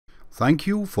Thank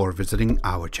you for visiting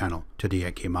our channel. Today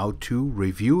I came out to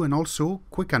review and also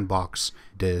quick unbox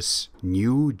this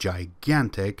new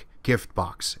gigantic gift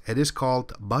box. It is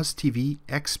called Buzztv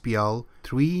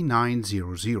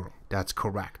XPL3900. That's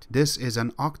correct. This is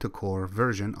an OctoCore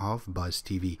version of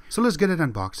Buzztv. So let's get it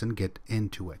unboxed and get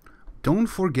into it. Don't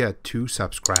forget to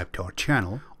subscribe to our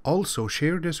channel. Also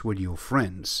share this with your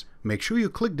friends. Make sure you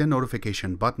click the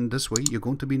notification button. This way you're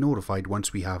going to be notified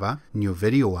once we have a new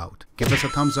video out. Give us a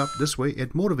thumbs up. This way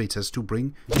it motivates us to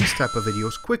bring these type of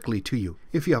videos quickly to you.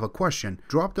 If you have a question,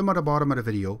 drop them at the bottom of the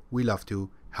video. We love to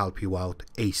help you out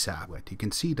ASAP. You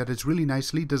can see that it's really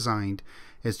nicely designed.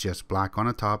 It's just black on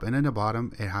the top, and in the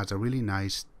bottom it has a really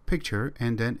nice picture,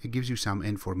 and then it gives you some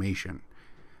information.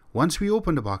 Once we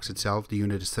open the box itself, the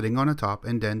unit is sitting on the top,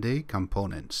 and then the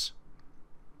components.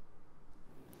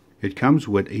 It comes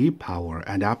with a power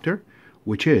adapter,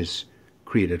 which is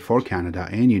created for Canada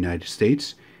and United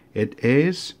States. It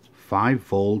is 5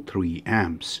 volt 3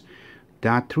 amps.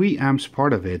 That 3 amps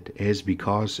part of it is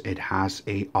because it has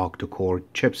a OctoCore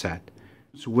chipset.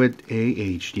 It's with a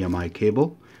HDMI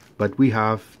cable, but we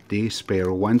have the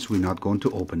spare ones. We're not going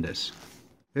to open this.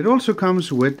 It also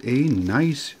comes with a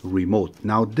nice remote.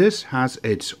 Now this has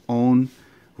its own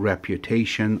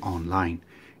reputation online.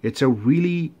 It's a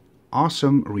really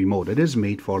awesome remote. It is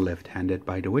made for left-handed,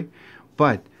 by the way,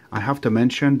 but I have to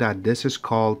mention that this is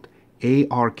called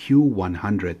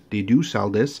ARQ100. They do sell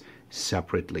this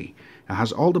separately. It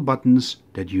has all the buttons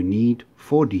that you need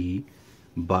for the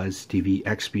Buzztv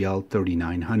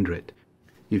XPL3900.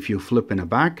 If you flip in the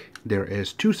back, there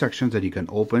is 2 sections that you can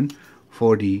open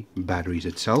for the batteries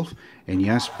itself, and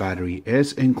yes, battery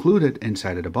is included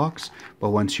inside of the box,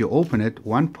 but once you open it,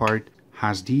 one part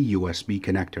has the USB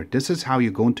connector. This is how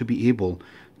you're going to be able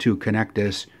to connect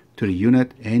this to the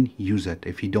unit and use it.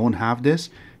 If you don't have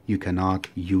this, you cannot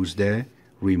use the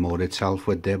remote itself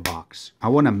with the box. I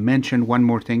want to mention one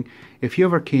more thing. If you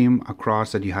ever came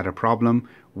across that you had a problem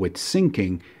with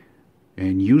syncing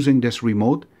and using this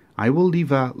remote, I will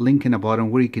leave a link in the bottom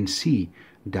where you can see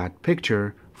that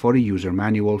picture for the user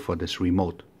manual for this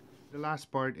remote. The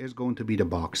last part is going to be the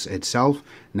box itself.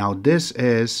 Now this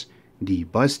is the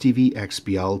Buzztv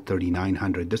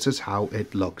XPL3900. This is how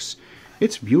it looks.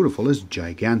 It's beautiful. It's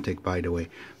gigantic, by the way.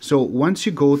 So once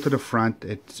you go to the front,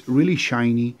 it's really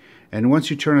shiny, and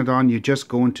once you turn it on, you're just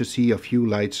going to see a few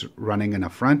lights running in the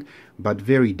front, but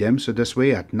very dim. So this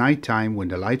way at night time when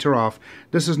the lights are off,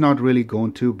 this is not really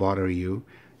going to bother you,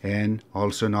 and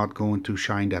also not going to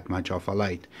shine that much of a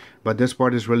light. But this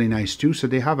part is really nice too. So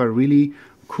they have a really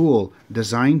cool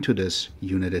design to this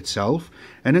unit itself.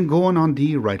 And then going on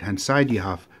the right hand side, you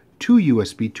have 2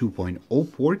 USB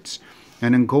 2.0 ports,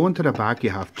 and then going to the back, you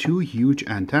have 2 huge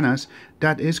antennas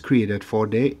that is created for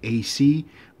the AC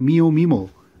MU-MiMO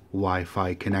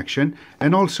Wi-Fi connection.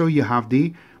 And also you have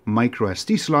the micro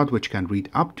SD slot, which can read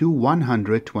up to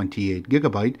 128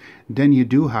 gigabyte. Then you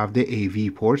do have the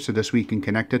AV port, so this way you can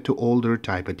connect it to older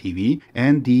type of TV,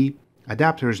 and the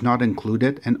adapter is not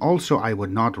included. And also I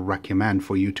would not recommend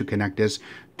for you to connect this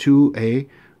to a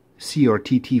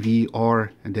CRT TV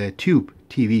or the tube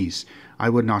TVs. I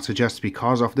would not suggest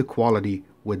because of the quality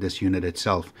with this unit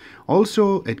itself.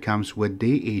 Also it comes with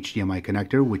the HDMI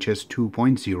connector, which is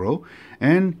 2.0,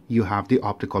 and you have the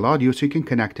optical audio, so you can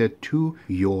connect it to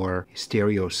your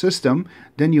stereo system.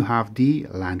 Then you have the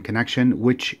LAN connection,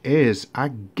 which is a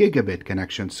gigabit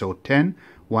connection, so 10,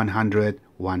 100,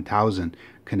 1000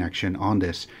 connection on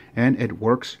this, and it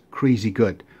works crazy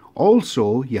good.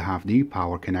 Also you have the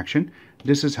power connection.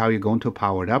 This is how you're going to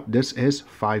power it up. This is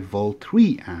 5 volt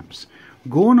 3 amps.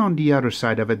 Going on the other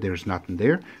side of it, there's nothing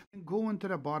there. And going to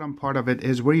the bottom part of it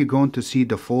is where you're going to see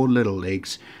the 4 little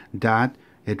legs that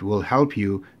it will help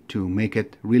you to make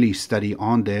it really steady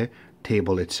on the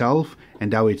table itself,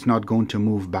 and that way it's not going to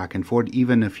move back and forth.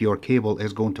 Even if your cable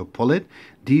is going to pull it,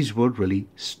 these would really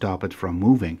stop it from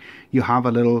moving. You have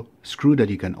a little screw that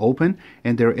you can open,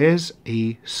 and there is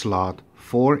a slot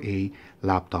for a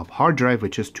laptop hard drive,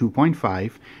 which is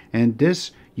 2.5, and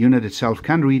this unit itself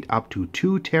can read up to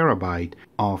 2 terabyte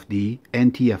of the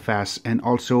NTFS and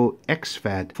also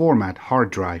exFAT format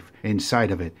hard drive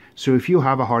inside of it. So if you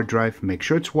have a hard drive, make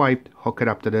sure it's wiped, hook it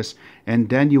up to this, and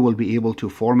then you will be able to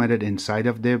format it inside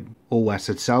of the OS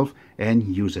itself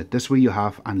and use it. This way you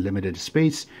have unlimited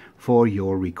space for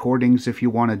your recordings if you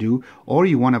want to do, or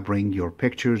you want to bring your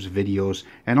pictures, videos,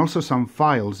 and also some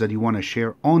files that you want to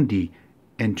share on the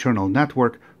internal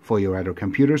network for your other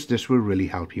computers. This will really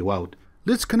help you out.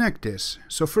 Let's connect this.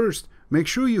 So first, make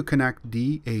sure you connect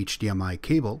the HDMI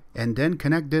cable, and then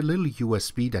connect the little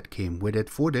USB that came with it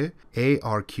for the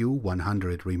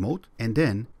ARQ100 remote, and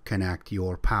then connect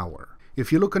your power.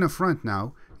 If you look in the front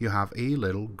now, you have a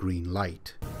little green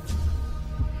light.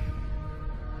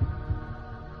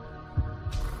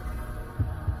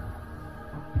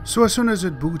 So as soon as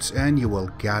it boots in, you will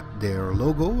get their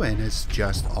logo and it's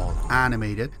just all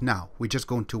animated. Now, we're just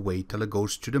going to wait till it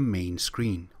goes to the main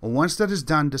screen. Once that is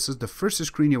done, this is the first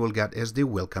screen you will get is the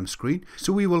welcome screen.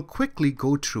 So we will quickly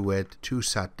go through it to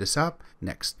set this up.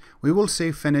 Next, we will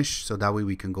say finish so that way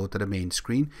we can go to the main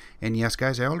screen. And yes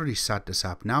guys, I already set this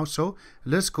up now. So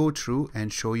let's go through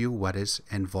and show you what is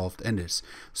involved in this.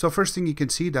 So first thing, you can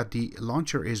see that the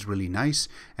launcher is really nice.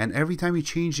 And every time you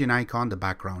change an icon, the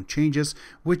background changes,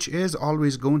 which is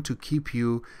always going to keep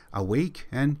you awake,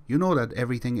 and you know that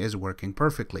everything is working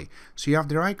perfectly. So you have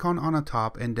the icon on the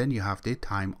top and then you have the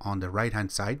time on the right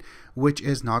hand side, which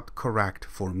is not correct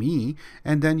for me.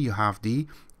 And then you have the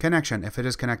connection. If it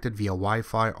is connected via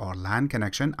Wi-Fi or LAN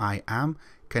connection, I am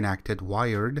connected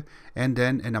wired. And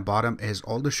then in the bottom is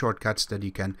all the shortcuts that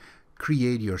you can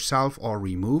create yourself or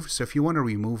remove. So if you want to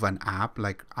remove an app,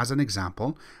 like as an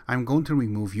example, I'm going to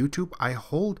remove YouTube. I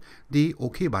hold the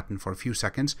OK button for a few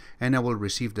seconds and I will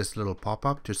receive this little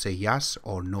pop-up to say yes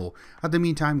or no. At the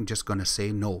meantime, I'm just going to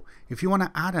say no. If you want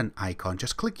to add an icon,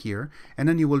 just click here and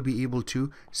then you will be able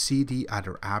to see the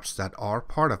other apps that are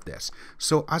part of this.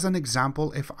 So as an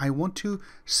example, if I want to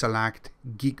select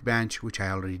Geekbench, which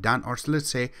I already done, or let's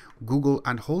say Google,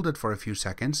 and hold it for a few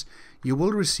seconds, you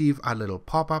will receive a little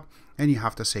pop-up and you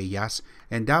have to say yes,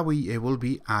 and that way it will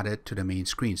be added to the main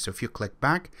screen. So if you click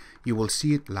back, you will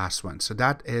see it last one. So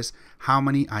that is how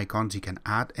many icons you can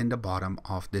add in the bottom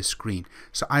of this screen.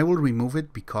 So I will remove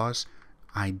it because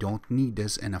I don't need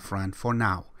this in the front for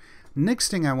now. Next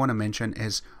thing I want to mention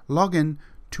is log in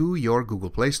to your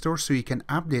Google Play Store so you can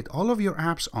update all of your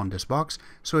apps on this box,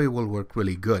 so it will work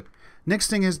really good.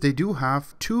 Next thing is they do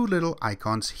have two little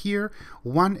icons here.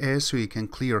 One is so you can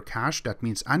clear cache. That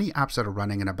means any apps that are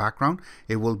running in the background,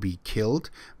 it will be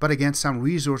killed. But again, some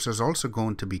resources also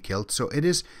going to be killed. So it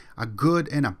is a good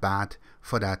and a bad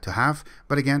for that to have.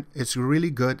 But again, it's really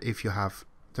good if you have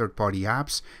third-party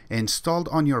apps installed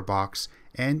on your box,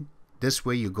 and this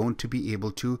way you're going to be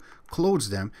able to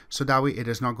close them, so that way it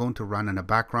is not going to run in the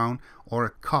background or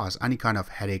cause any kind of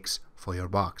headaches for your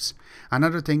box.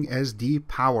 Another thing is the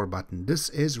power button. This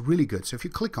is really good. So if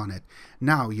you click on it,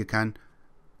 now you can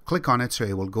click on it so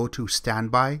it will go to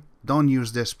standby. Don't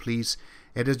use this, please.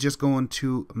 It is just going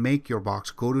to make your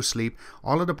box go to sleep.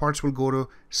 All of the parts will go to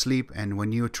sleep, and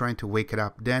when you're trying to wake it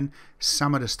up, then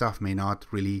some of the stuff may not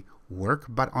really work,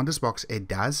 but on this box it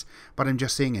does. But I'm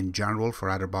just saying in general for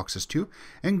other boxes too.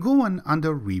 And going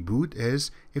under reboot is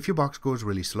if your box goes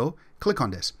really slow, click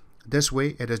on this. This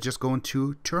way it is just going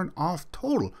to turn off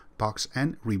total box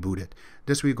and reboot it.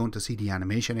 This way you're going to see the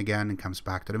animation again and comes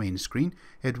back to the main screen.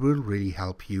 It will really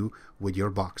help you with your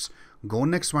box.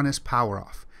 Next one is power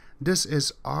off. This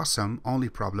is awesome. Only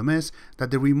problem is that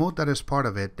the remote that is part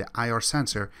of it, the IR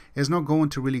sensor, is not going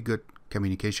to really good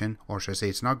communication, or should I say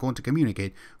it's not going to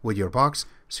communicate with your box,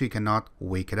 so you cannot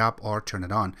wake it up or turn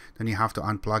it on. Then you have to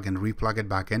unplug and replug it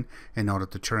back in order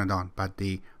to turn it on, but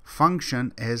the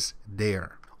function is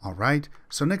there. Alright,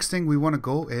 so next thing we want to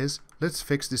go is, let's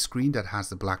fix the screen that has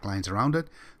the black lines around it.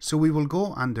 So we will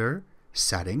go under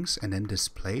settings and then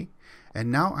display, and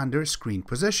now under screen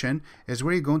position is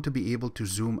where you're going to be able to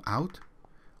zoom out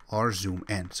or zoom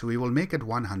in. So we will make it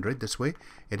 100. This way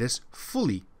it is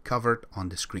fully covered on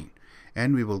the screen.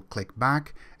 And we will click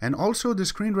back, and also the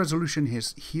screen resolution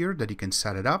is here that you can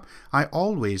set it up. I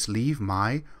always leave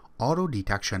my auto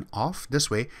detection off. This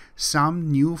way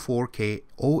some new 4K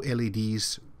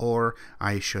OLEDs, or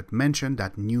I should mention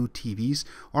that new TVs,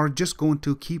 are just going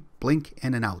to keep blink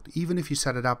in and out. Even if you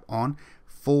set it up on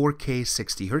 4K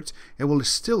 60 Hz, it will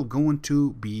still going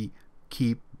to be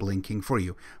keep blinking for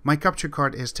you. My capture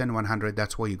card is 10100.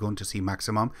 That's why you're going to see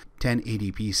maximum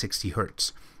 1080p 60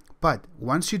 Hz. But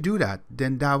once you do that,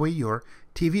 then that way your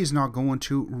TV is not going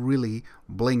to really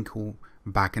blink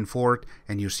back and forth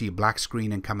and you see black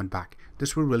screen and coming back.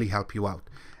 This will really help you out.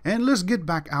 And let's get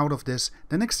back out of this.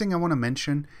 The next thing I want to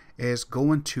mention is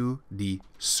going to the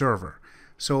server.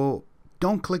 So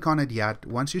don't click on it yet.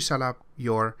 Once you set up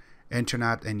your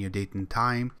internet and your date and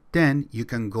time, then you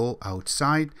can go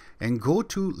outside and go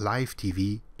to live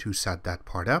TV to set that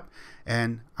part up.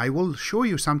 And I will show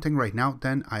you something right now,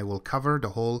 then I will cover the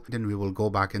whole, then we will go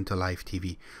back into live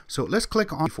TV. So let's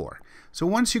click on 4. So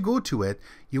once you go to it,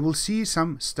 you will see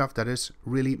some stuff that is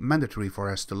really mandatory for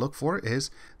us to look for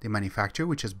is the manufacturer,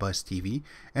 which is Buzztv,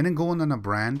 and then going on a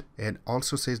brand, it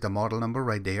also says the model number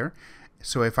right there.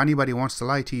 So if anybody wants to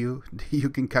lie to you, you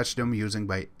can catch them using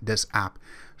by this app.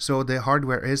 So the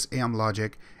hardware is AM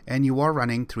Logic, and you are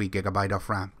running 3 GB of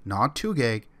RAM, not 2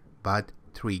 GB, but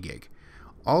 3 GB.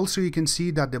 Also, you can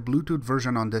see that the Bluetooth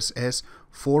version on this is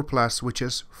 4 Plus, which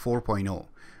is 4.0.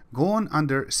 Go on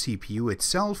under CPU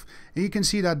itself, and you can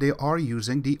see that they are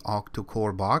using the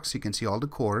OctoCore box. You can see all the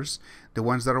cores, the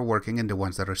ones that are working and the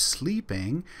ones that are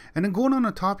sleeping. And then going on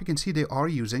the top, you can see they are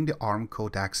using the ARM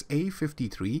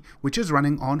Cortex-A53, which is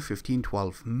running on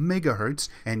 1512 megahertz.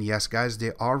 And yes, guys,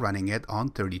 they are running it on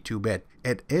 32-bit.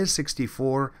 It is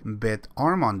 64-bit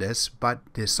ARM on this, but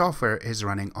the software is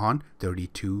running on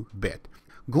 32-bit.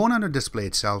 Going on the display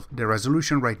itself, the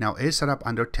resolution right now is set up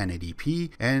under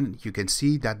 1080p, and you can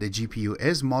see that the GPU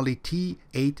is Mali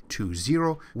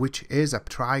T820, which is a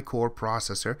tri-core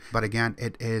processor, but again,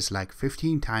 it is like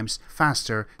 15 times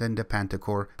faster than the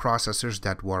pentacore processors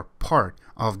that were part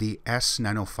of the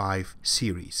S905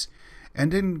 series.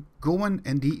 And then going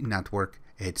in the network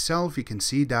itself, you can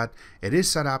see that it is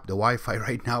set up. The Wi-Fi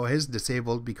right now is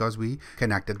disabled because we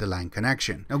connected the LAN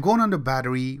connection. Now going on the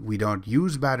battery, we don't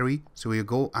use battery, so we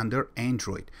go under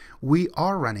Android. We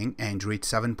are running Android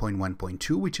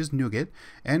 7.1.2, which is Nougat,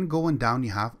 and going down you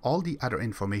have all the other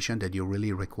information that you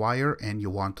really require and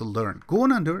you want to learn.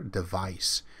 Going under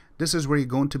device, this is where you're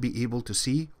going to be able to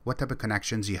see what type of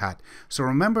connections you had. So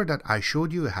remember that I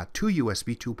showed you it had two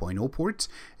USB 2.0 ports,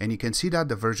 and you can see that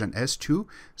the version is 2.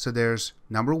 So there's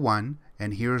number 1,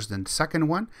 and here's the second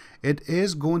one. It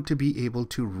is going to be able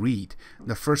to read.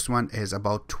 The first one is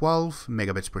about 12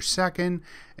 megabits per second,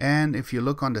 and if you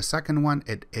look on the second one,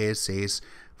 it says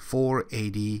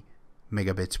 480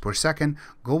 megabits per second.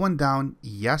 Going down,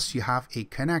 yes, you have a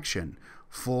connection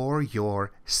for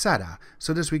your SATA,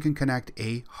 so this we can connect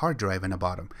a hard drive in the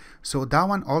bottom. So that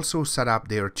one also set up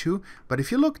there too, but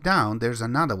if you look down, there's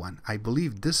another one. I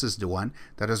believe this is the one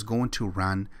that is going to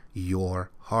run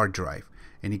your hard drive,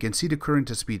 and you can see the current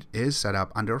speed is set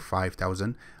up under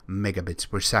 5000 megabits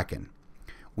per second.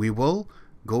 We will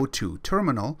go to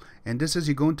terminal, and this is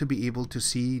you're going to be able to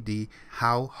see the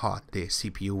how hot the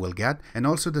CPU will get, and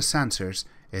also the sensors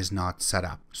is not set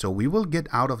up. So we will get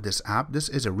out of this app. This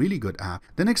is a really good app.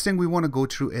 The next thing we want to go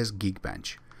through is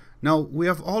Geekbench. Now we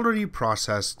have already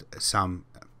processed some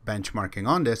benchmarking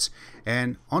on this,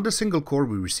 and on the single core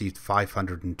we received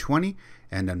 520,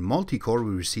 and then multi-core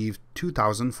we received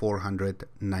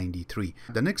 2493.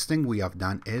 The next thing we have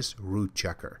done is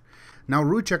Rootchecker. Now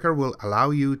Rootchecker will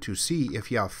allow you to see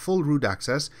if you have full root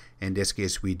access. In this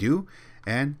case we do,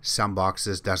 and some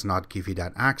boxes does not give you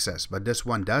that access, but this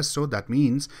one does. So that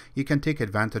means you can take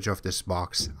advantage of this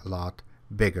box a lot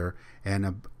bigger,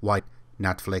 and white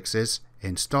Netflix is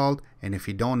installed. And if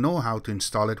you don't know how to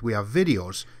install it, we have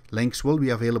videos. Links will be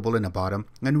available in the bottom,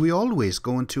 and we always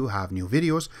going to have new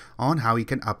videos on how you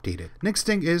can update it. Next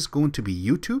thing is going to be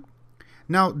YouTube.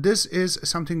 Now this is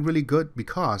something really good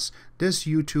because this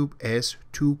YouTube is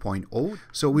 2.0.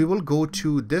 So we will go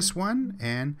to this one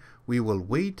and we will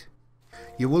wait.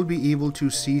 You will be able to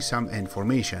see some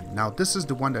information. Now this is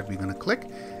the one that we're going to click,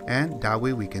 and that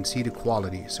way we can see the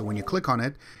quality. So when you click on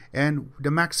it, and the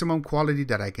maximum quality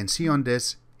that I can see on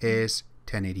this is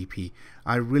 1080p.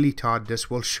 I really thought this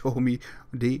will show me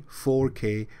the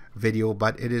 4K video,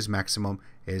 but it is maximum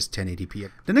is 1080p.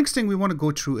 The next thing we want to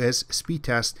go through is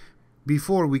Speedtest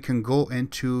before we can go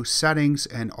into settings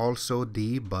and also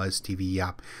the Buzztv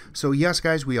app. So yes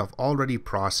guys, we have already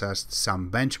processed some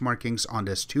benchmarkings on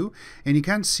this too, and you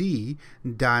can see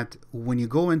that when you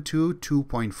go into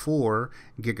 2.4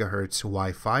 gigahertz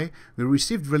Wi-Fi, we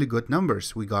received really good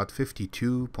numbers. We got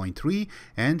 52.3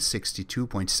 and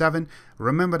 62.7.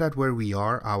 Remember that where we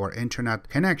are, our internet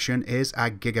connection is a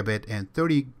gigabit and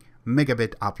 30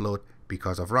 megabit upload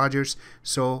because of Rogers.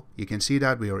 So you can see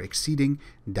that we are exceeding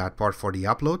that part for the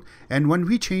upload. And when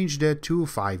we changed it to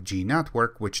 5G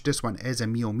network, which this one is a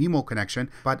MU-MiMo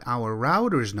connection, but our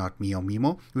router is not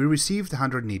MU-MiMo, we received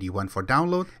 181 for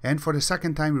download, and for the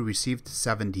second time we received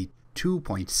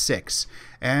 72.6,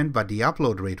 but the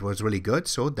upload rate was really good,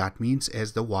 so that means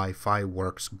as the Wi-Fi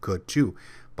works good too.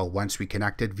 But once we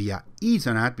connected via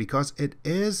Ethernet, because it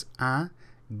is a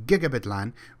gigabit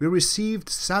LAN, we received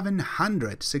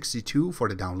 762 for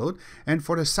the download, and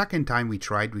for the second time we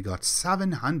tried, we got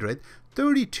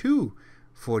 732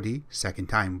 for the second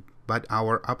time. But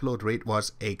our upload rate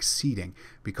was exceeding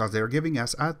because they're giving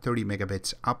us a 30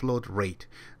 megabits upload rate.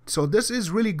 So this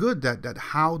is really good that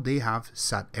how they have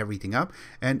set everything up.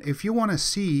 And if you want to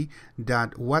see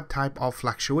that what type of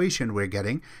fluctuation we're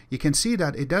getting, you can see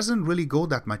that it doesn't really go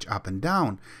that much up and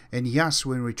down. And yes,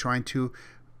 when we're trying to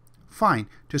find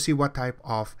to see what type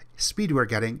of speed we're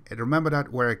getting, and remember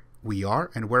that where we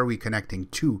are and where we're connecting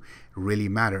to really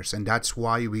matters, and that's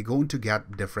why we're going to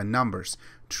get different numbers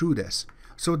through this.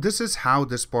 So this is how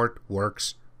this part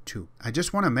works too. I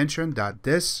just want to mention that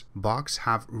this box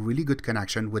have really good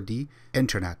connection with the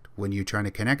internet. When you're trying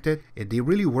to connect it, they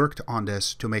really worked on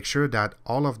this to make sure that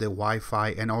all of the Wi-Fi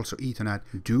and also Ethernet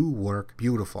do work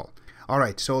beautiful.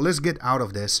 Alright, so let's get out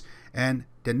of this, and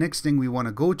the next thing we want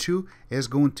to go to is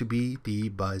going to be the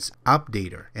Buzz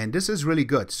Updater, and this is really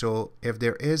good. So if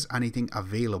there is anything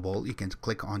available, you can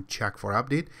click on check for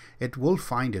update. It will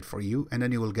find it for you, and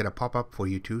then you will get a pop-up for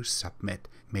you to submit.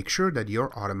 Make sure that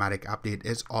your automatic update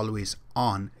is always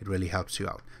on. It really helps you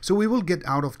out. So we will get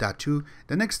out of that too.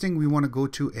 The next thing we want to go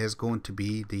to is going to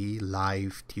be the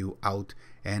live queue out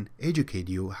and educate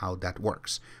you how that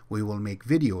works. We will make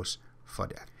videos for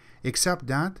that. Except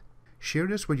that, share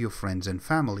this with your friends and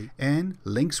family, and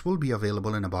links will be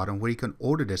available in the bottom where you can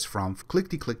order this from. Click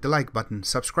the like button,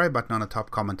 subscribe button on the top,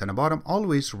 comment on the bottom.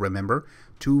 Always remember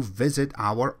to visit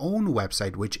our own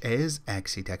website, which is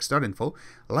xctex.info.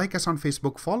 Like us on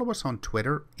Facebook, follow us on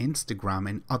Twitter, Instagram,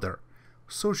 and other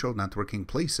social networking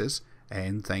places,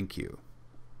 and thank you.